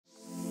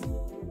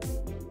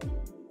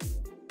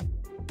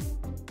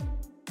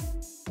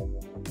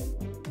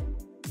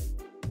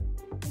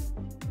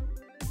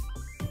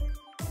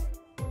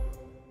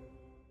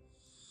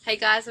Hey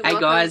guys, and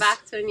welcome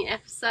back to a new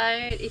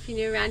episode. If you're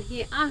new around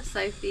here, I'm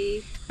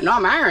Sophie. And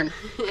I'm Aaron.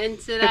 And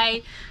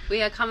today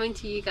we are coming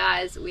to you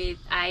guys with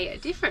a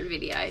different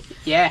video.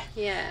 Yeah.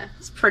 Yeah.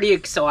 It's pretty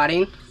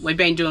exciting. We've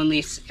been doing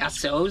this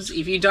ourselves.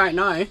 If you don't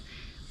know,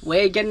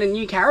 we're getting a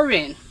new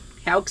caravan.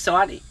 How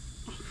exciting.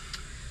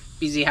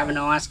 Busy having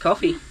an iced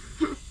coffee.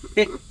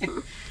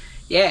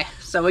 Yeah,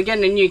 so we're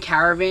getting a new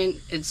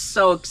caravan. It's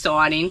so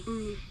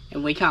exciting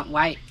and we can't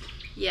wait.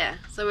 Yeah,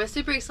 so we're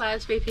super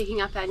excited to be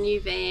picking up our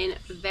new van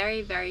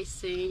very, very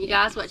soon. You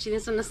guys watching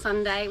this on a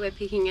Sunday, we're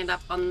picking it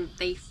up on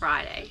the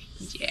Friday.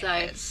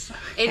 Yes. So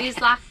it is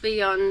like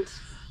beyond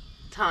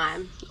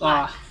time.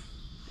 Like,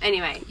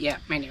 anyway. Yeah,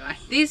 anyway.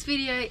 This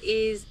video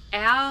is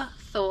our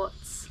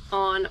thoughts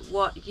on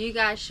what you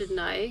guys should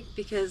know,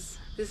 because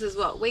this is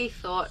what we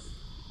thought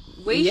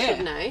we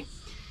should know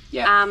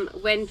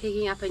when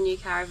picking up a new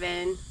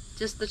caravan.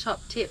 Just the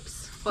top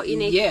tips, what you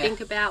need to think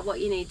about,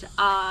 what you need to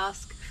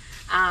ask.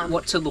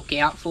 What to look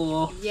out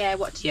for. Yeah,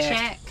 what to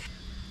check.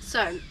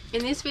 So,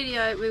 in this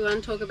video, we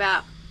want to talk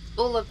about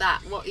all of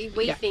that. What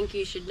we think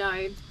you should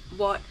know.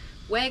 What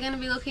we're going to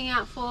be looking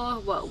out for.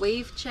 What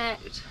we've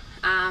checked.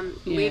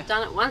 We've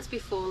done it once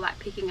before, like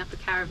picking up a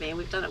caravan.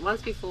 We've done it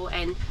once before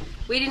and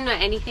we didn't know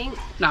anything.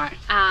 No.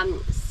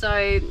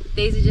 So,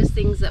 these are just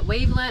things that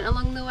we've learnt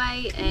along the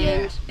way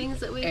and things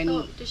that we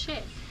thought to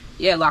share.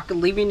 Yeah, like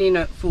living in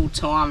it full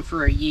time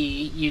for a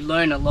year, you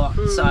learn a lot.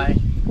 So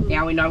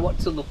now we know what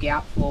to look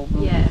out for.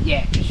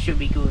 Yeah, it should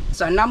be good.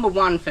 So number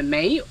one for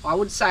me, I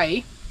would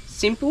say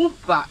simple,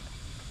 but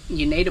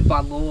you need it by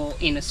law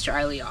in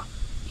Australia,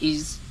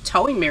 is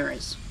towing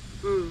mirrors.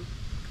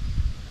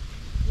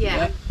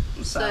 Yeah.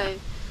 So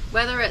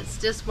whether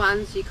it's just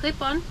ones you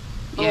clip on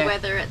or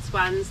whether it's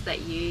ones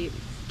that you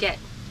get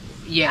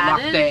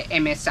added. Like the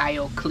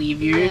MSA or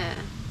Clearview.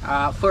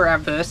 For our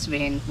first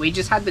van, we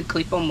just had the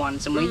clip-on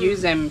ones and we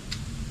use them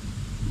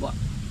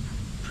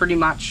pretty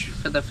much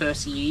for the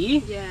first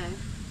year.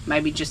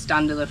 Maybe just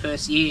under the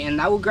first year, and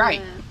they were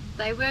great.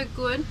 They were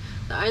good.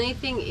 The only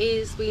thing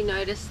is we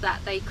noticed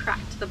that they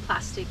cracked the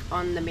plastic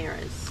on the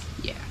mirrors.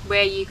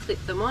 Where you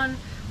clip them on,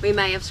 we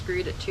may have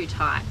screwed it too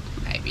tight.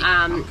 Maybe.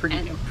 I'm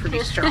pretty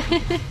strong.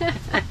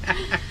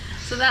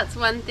 So that's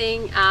one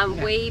thing.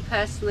 We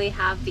personally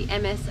have the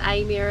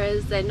MSA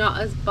mirrors. They're not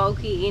as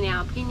bulky in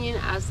our opinion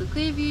as the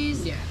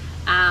Clearviews.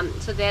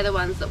 So they're the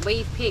ones that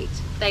we've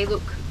picked. They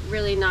look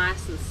really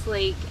nice and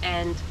sleek,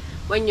 and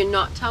when you're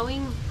not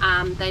towing,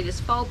 they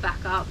just fold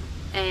back up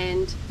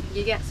and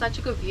you get such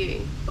a good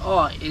view.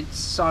 Oh, it's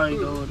so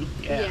good.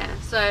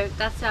 So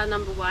that's our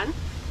number one.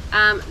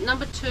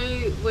 Number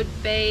two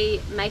would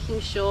be making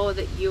sure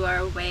that you are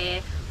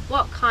aware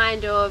what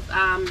kind of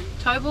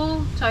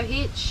tow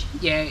hitch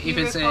if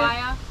it's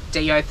require. A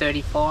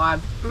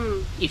DO35,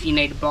 if you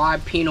need to buy a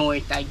pin or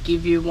if they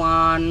give you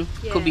one,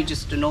 could be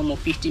just a normal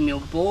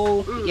 50mm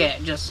ball.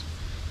 Just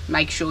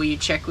make sure you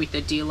check with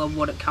the dealer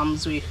what it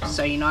comes with,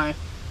 so you know.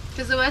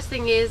 Because the worst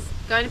thing is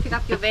going to pick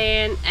up your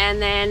van and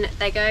then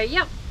they go,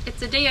 yep,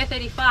 it's a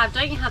DO35,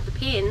 don't you have the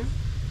pin?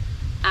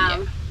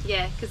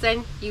 Because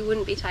then you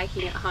wouldn't be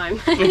taking it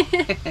home.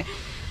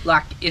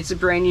 Like, it's a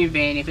brand new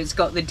van. If it's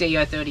got the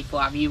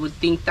DO35, you would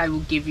think they will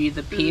give you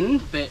the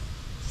pin, but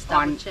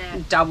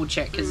double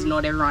check because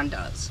not everyone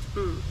does.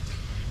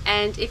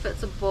 And if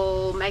it's a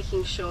ball,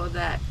 making sure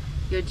that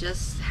you're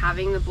just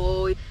having the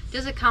ball.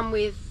 Does it come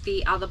with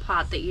the other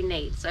part that you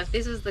need? So if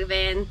this is the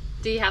van,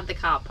 do you have the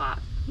car part?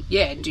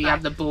 Yeah, do you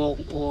have the ball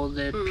or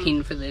the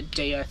pin for the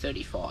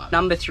DO35?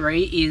 Number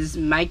three is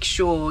make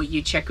sure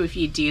you check with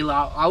your dealer.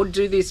 I would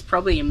do this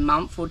probably a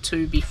month or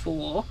two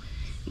before,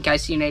 in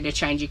case you need to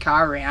change your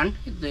car around.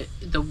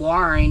 The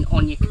wiring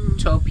on your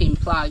 12-pin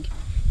plug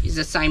is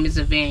the same as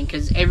a van,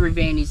 because every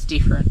van is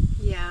different.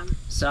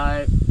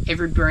 So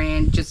every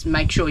brand, just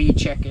make sure you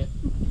check it.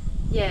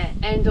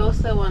 And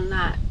also on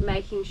that,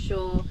 making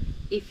sure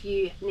if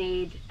you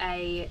need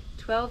a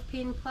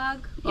 12-pin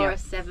plug or a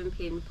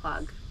 7-pin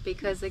plug,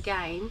 because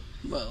again,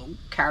 well,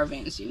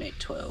 caravans you need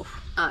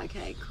 12.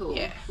 Okay, cool.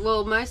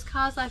 Well, most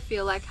cars I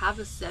feel like have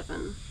a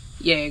 7.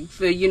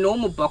 For your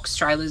normal box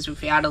trailers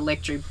without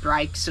electric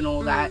brakes and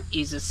all that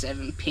is a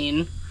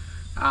 7-pin.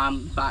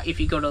 But if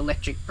you got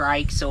electric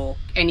brakes or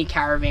any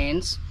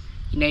caravans,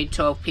 you need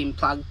 12-pin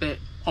plug. But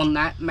on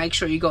that, make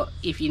sure you got,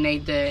 if you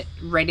need the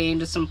red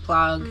Anderson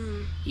plug,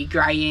 your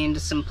grey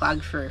Anderson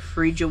plug for a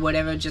fridge or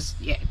whatever, just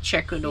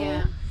check it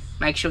all.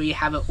 Make sure you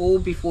have it all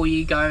before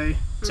you go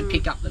to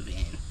pick up the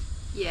van.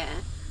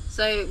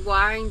 So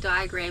wiring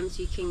diagrams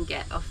you can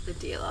get off the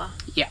dealer.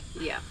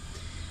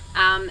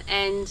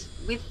 And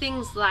with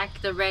things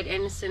like the red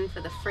Anderson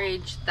for the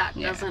fridge, that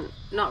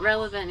not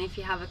relevant if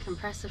you have a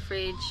compressor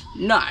fridge.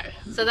 No.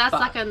 So that's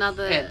like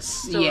another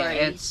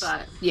story.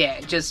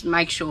 Just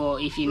make sure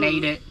if you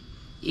need it,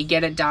 you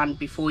get it done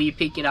before you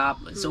pick it up.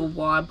 It's all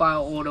wired by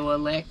auto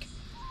elec,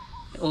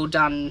 all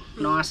done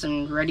nice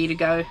and ready to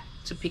go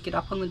to pick it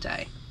up on the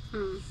day.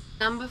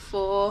 Number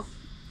 4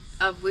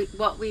 of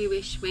what we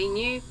wish we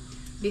knew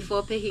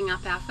before picking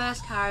up our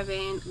first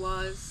caravan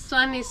was, this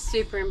one is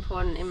super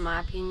important in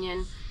my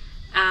opinion,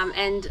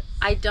 And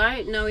I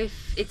don't know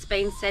if it's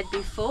been said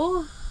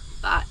before,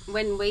 but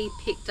when we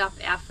picked up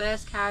our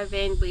first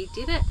caravan, we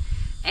did it,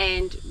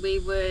 and we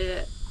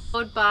were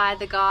told by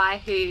the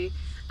guy who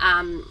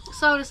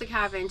sold us a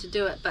caravan to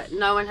do it, but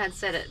no one had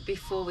said it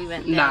before we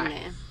went down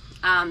there.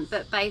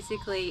 But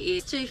basically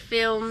it's to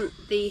film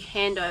the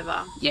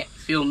handover. Yeah,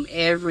 film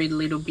every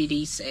little bit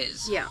he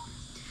says. Yeah,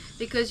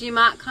 because you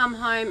might come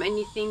home and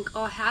you think,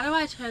 oh, how do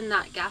I turn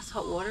that gas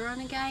hot water on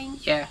again?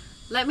 Yeah.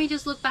 Let me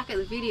just look back at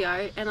the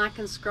video and I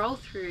can scroll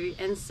through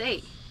and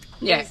see.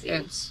 Yeah,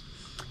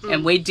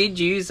 and we did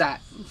use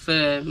that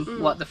for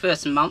what, the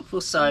first month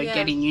or so,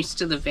 getting used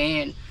to the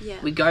van. Yeah.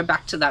 We go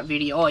back to that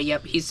video. Oh,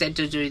 yep, he said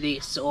to do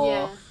this,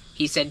 or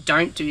he said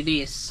don't do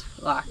this.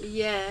 Like,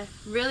 yeah,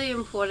 really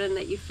important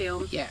that you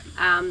film. Yeah.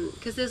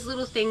 Because there's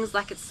little things,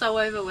 like it's so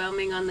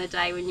overwhelming on the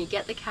day when you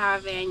get the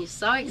caravan. You're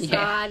so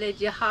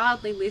excited. You're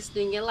hardly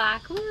listening. You're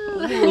like,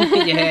 ooh.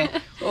 Yeah.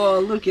 Oh,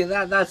 look at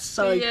that. That's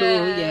so cool.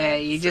 Yeah.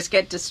 You just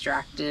get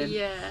distracted.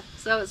 Yeah.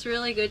 So it's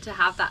really good to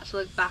have that to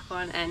look back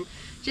on and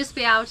just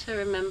be able to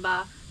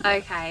remember,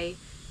 okay,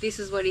 this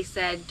is what he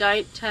said.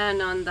 Don't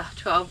turn on the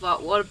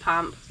 12-volt water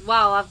pump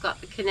while I've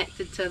got it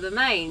connected to the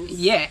mains.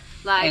 Yeah.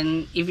 Like,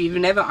 and if you've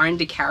never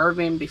owned a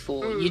caravan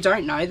before, you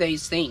don't know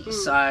these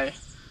things. So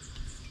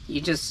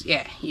you just,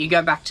 you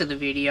go back to the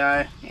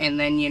video and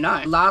then you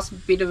know.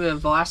 Last bit of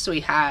advice we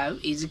have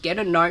is get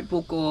a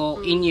notebook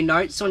or in your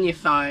notes on your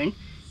phone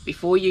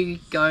before you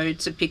go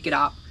to pick it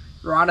up.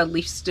 Write a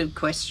list of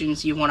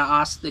questions you want to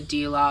ask the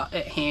dealer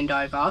at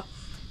handover.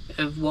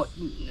 Of what,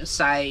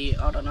 say,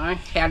 I don't know,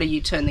 how do you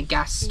turn the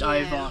gas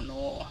stove on,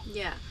 or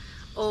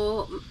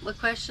or the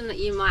question that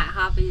you might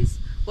have is,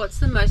 what's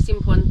the most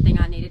important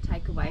thing I need to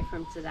take away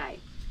from today?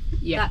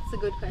 That's a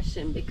good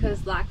question,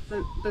 because like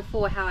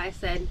before, how I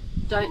said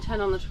don't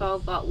turn on the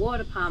 12-volt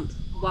water pump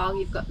while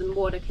you've got the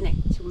water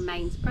connected to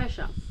mains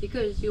pressure,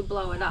 because you'll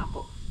blow it up.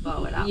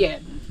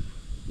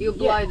 You'll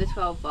blow the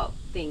 12-volt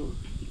thing.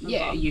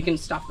 You can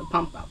stuff the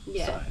pump up.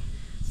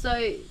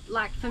 So,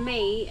 like for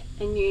me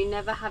and you,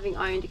 never having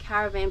owned a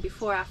caravan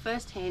before our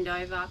first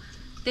handover,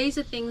 these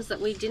are things that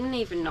we didn't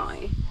even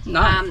know.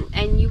 No.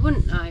 And you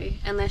wouldn't know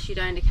unless you'd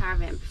owned a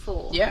caravan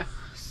before. Yeah.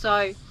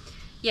 So,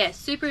 yeah,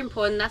 super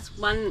important. That's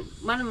one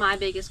of my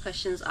biggest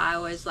questions. I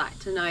always like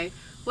to know,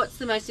 what's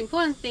the most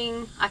important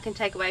thing I can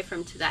take away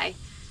from today?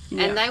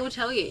 And they will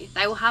tell you.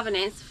 They will have an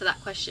answer for that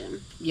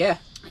question. Yeah.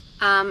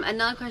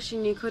 Another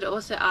question you could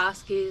also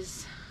ask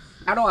is,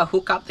 how do I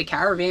hook up the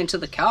caravan to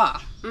the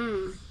car?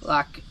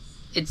 Like,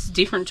 it's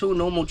different to a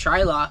normal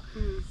trailer.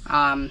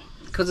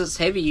 Because it's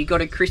heavy, you got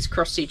to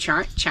crisscross your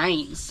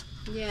chains.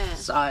 Yeah.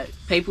 So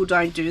people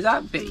don't do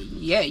that, but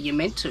you're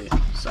meant to.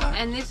 So.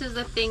 And this is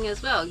the thing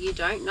as well. You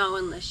don't know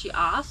unless you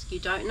ask. You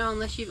don't know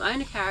unless you've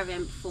owned a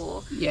caravan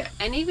before. Yeah.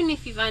 And even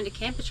if you've owned a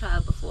camper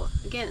trailer before,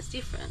 again, it's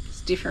different.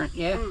 It's different,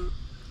 yeah.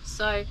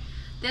 So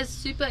there's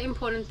super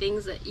important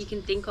things that you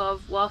can think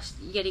of whilst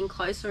getting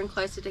closer and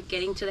closer to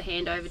getting to the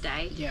handover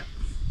day. Yeah.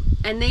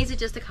 And these are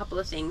just a couple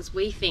of things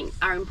we think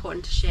are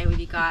important to share with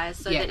you guys,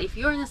 so that if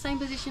you're in the same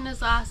position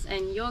as us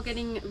and you're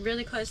getting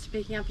really close to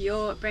picking up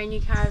your brand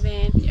new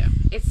caravan,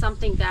 it's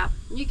something that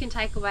you can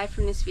take away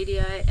from this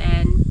video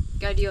and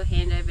go to your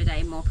handover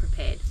day more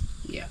prepared.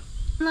 Yeah.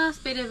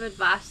 Last bit of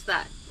advice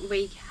that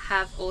we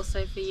have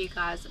also for you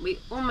guys that we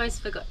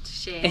almost forgot to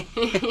share.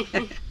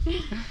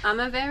 I'm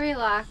a very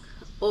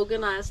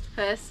organised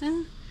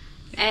person,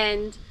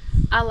 and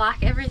I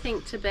like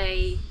everything to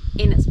be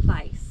in its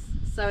place.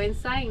 So in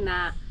saying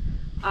that,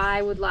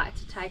 I would like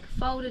to take a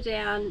folder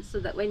down so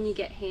that when you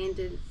get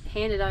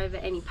handed over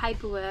any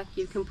paperwork,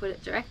 you can put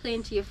it directly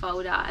into your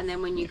folder, and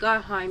then when you go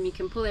home you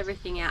can pull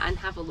everything out and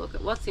have a look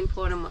at what's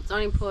important, what's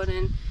not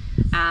important.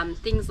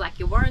 Things like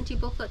your warranty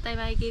booklet they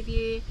may give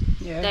you.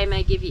 They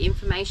may give you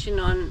information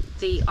on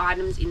the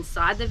items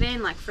inside the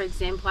van. Like for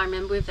example, I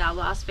remember with our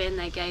last van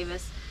they gave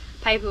us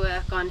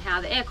paperwork on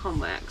how the aircon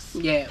works,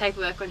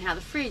 paperwork on how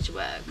the fridge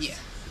works,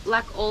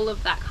 like all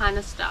of that kind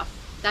of stuff.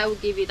 They will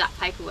give you that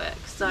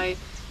paperwork. So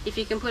if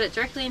you can put it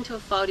directly into a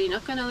folder, you're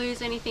not going to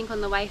lose anything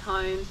on the way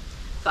home.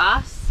 For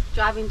us,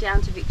 driving down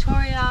to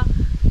Victoria,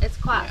 it's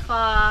quite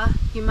far.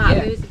 You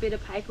might lose a bit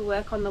of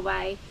paperwork on the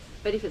way,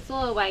 but if it's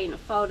all away in a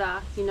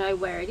folder, you know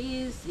where it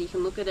is. You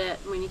can look at it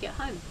when you get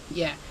home.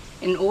 Yeah,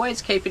 and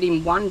always keep it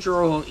in one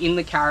drawer in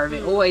the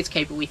caravan. Always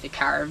keep it with the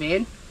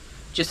caravan,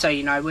 just so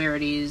you know where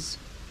it is.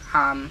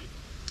 And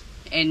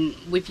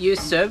with your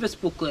service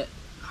booklet,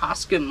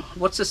 ask them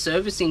what's the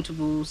service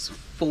intervals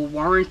for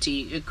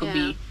warranty. It could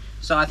be,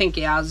 so I think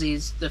ours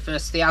is the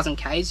first 1,000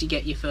 Ks you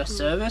get your first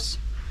service.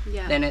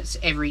 Then it's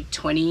every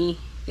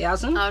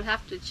 20,000. I would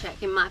have to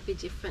check. It might be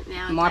different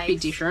nowadays. It might be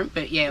different,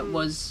 but it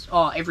was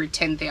every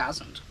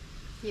 10,000.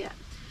 Yeah.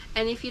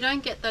 And if you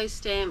don't get those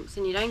stamps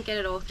and you don't get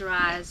it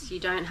authorised, you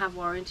don't have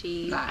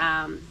warranty,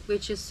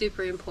 which is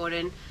super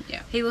important.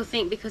 People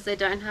think because they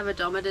don't have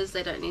odometers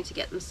they don't need to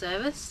get them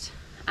serviced,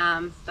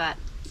 but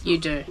you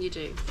do. You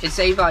do. It's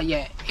either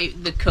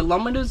the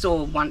kilometres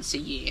or once a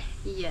year.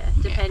 Yeah,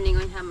 depending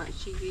on how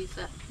much you use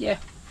it. Yeah.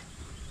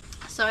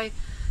 So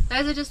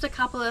those are just a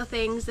couple of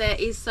things. There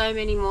is so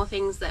many more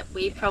things that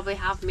we probably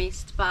have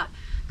missed, but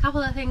a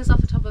couple of things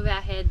off the top of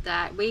our head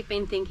that we've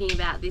been thinking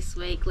about this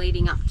week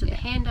leading up to the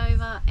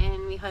handover,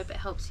 and we hope it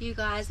helps you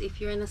guys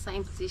if you're in the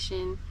same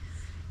position.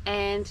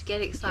 And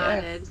get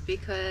excited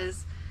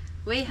because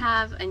we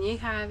have a new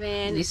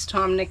caravan. This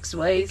time next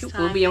week,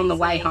 we'll be on the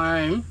way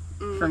home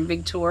from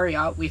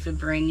Victoria with a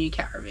brand new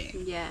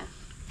caravan. Yeah.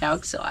 How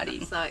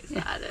exciting. I'm so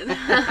excited.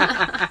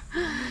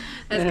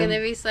 There's going to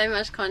be so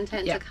much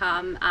content to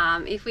come.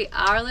 If we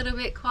are a little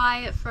bit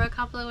quiet for a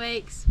couple of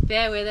weeks,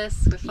 bear with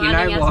us. We're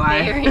finding our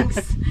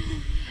bearings.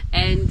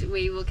 And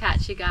we will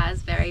catch you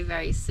guys very,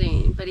 very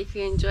soon. But if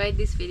you enjoyed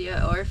this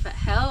video or if it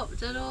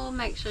helped at all,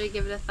 make sure you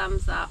give it a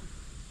thumbs up.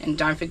 And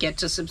don't forget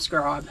to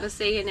subscribe. We'll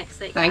see you next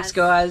week. Thanks,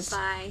 guys.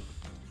 Bye.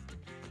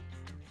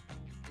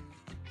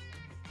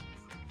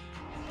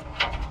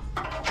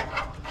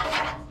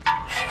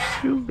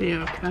 She'll be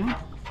okay.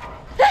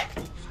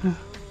 So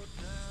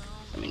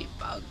many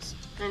bugs.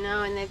 I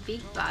know, and they're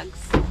big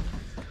bugs.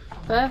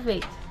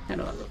 Perfect. How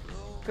do I look?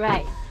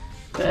 Great.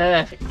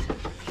 Perfect.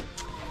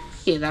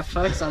 Yeah, that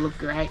folks, I look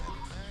great.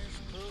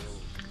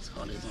 It's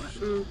hot,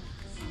 isn't it?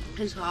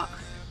 It's hot.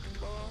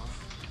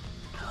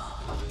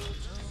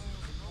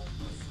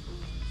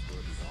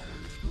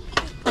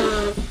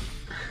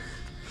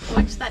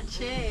 Watch that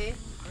chair.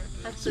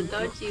 That's the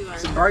dodgy one.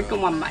 It's a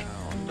broken one, mate.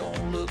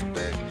 Don't look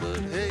back,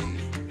 but hey.